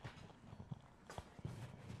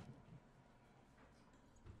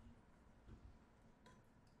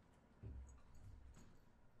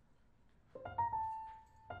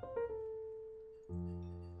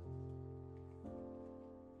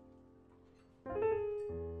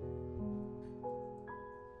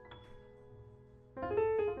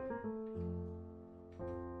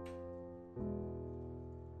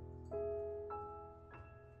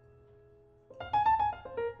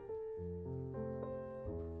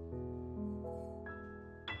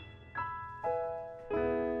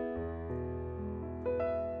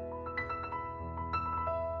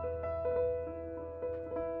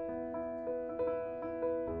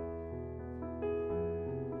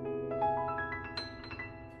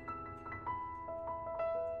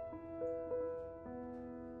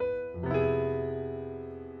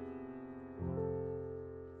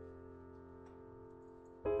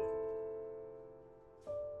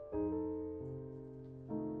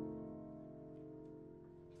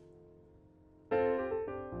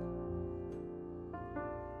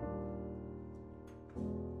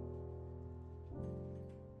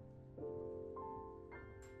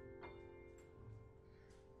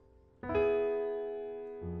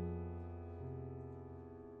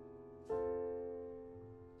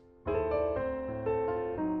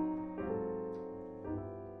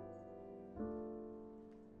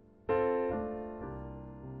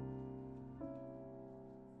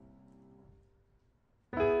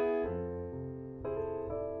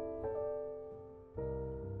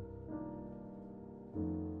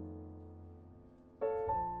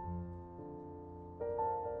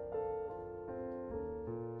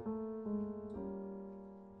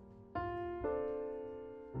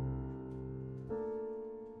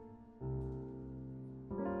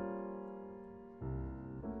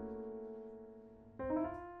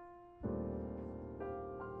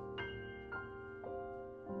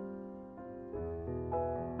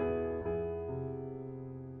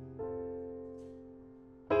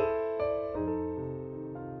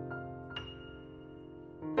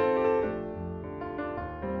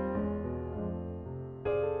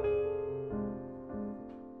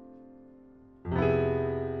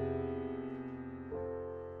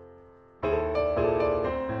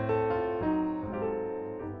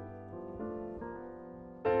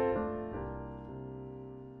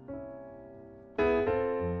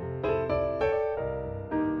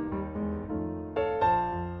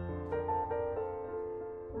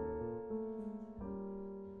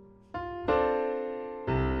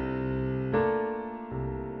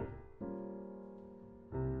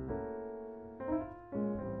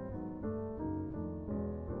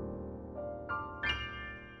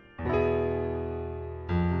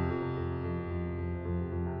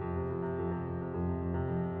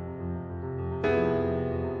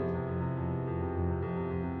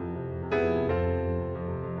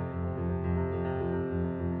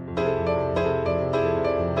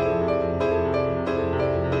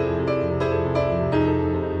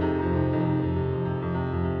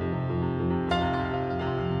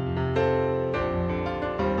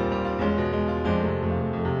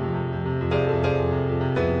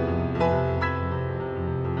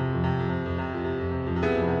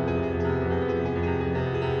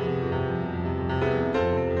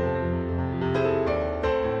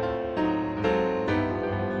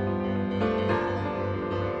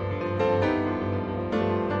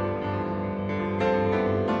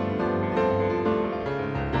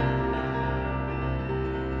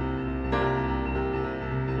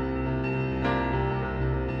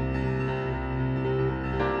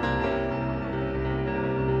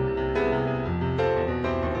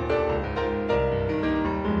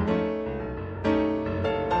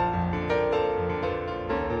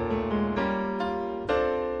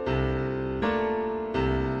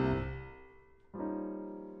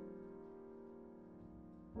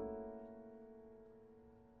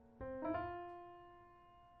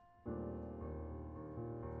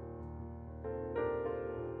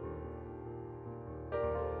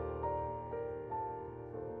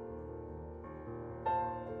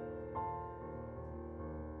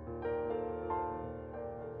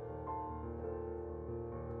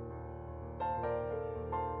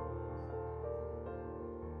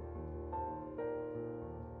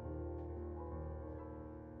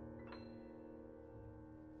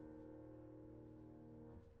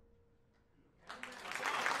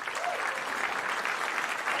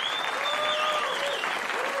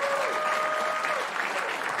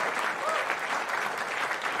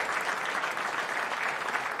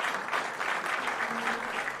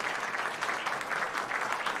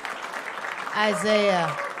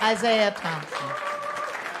 Isaiah Thompson.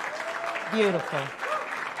 Beautiful.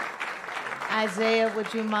 Isaiah,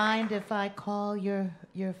 would you mind if I call your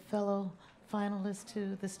fellow finalists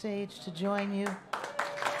to the stage to join you?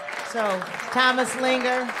 So, Thomas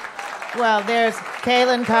Linger. Well, there's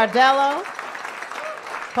Caelan Cardello,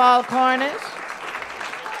 Paul Cornish,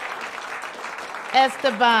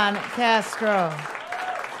 Esteban Castro.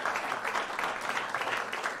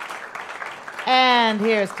 And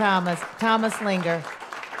here's Thomas Linger.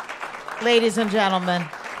 Ladies and gentlemen,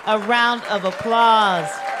 a round of applause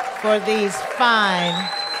for these fine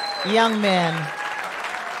young men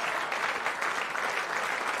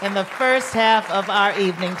in the first half of our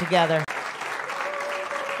evening together.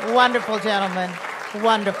 Wonderful, gentlemen.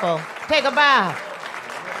 Wonderful. Take a bow.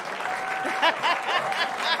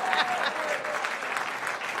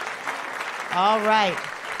 All right.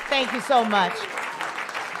 Thank you so much.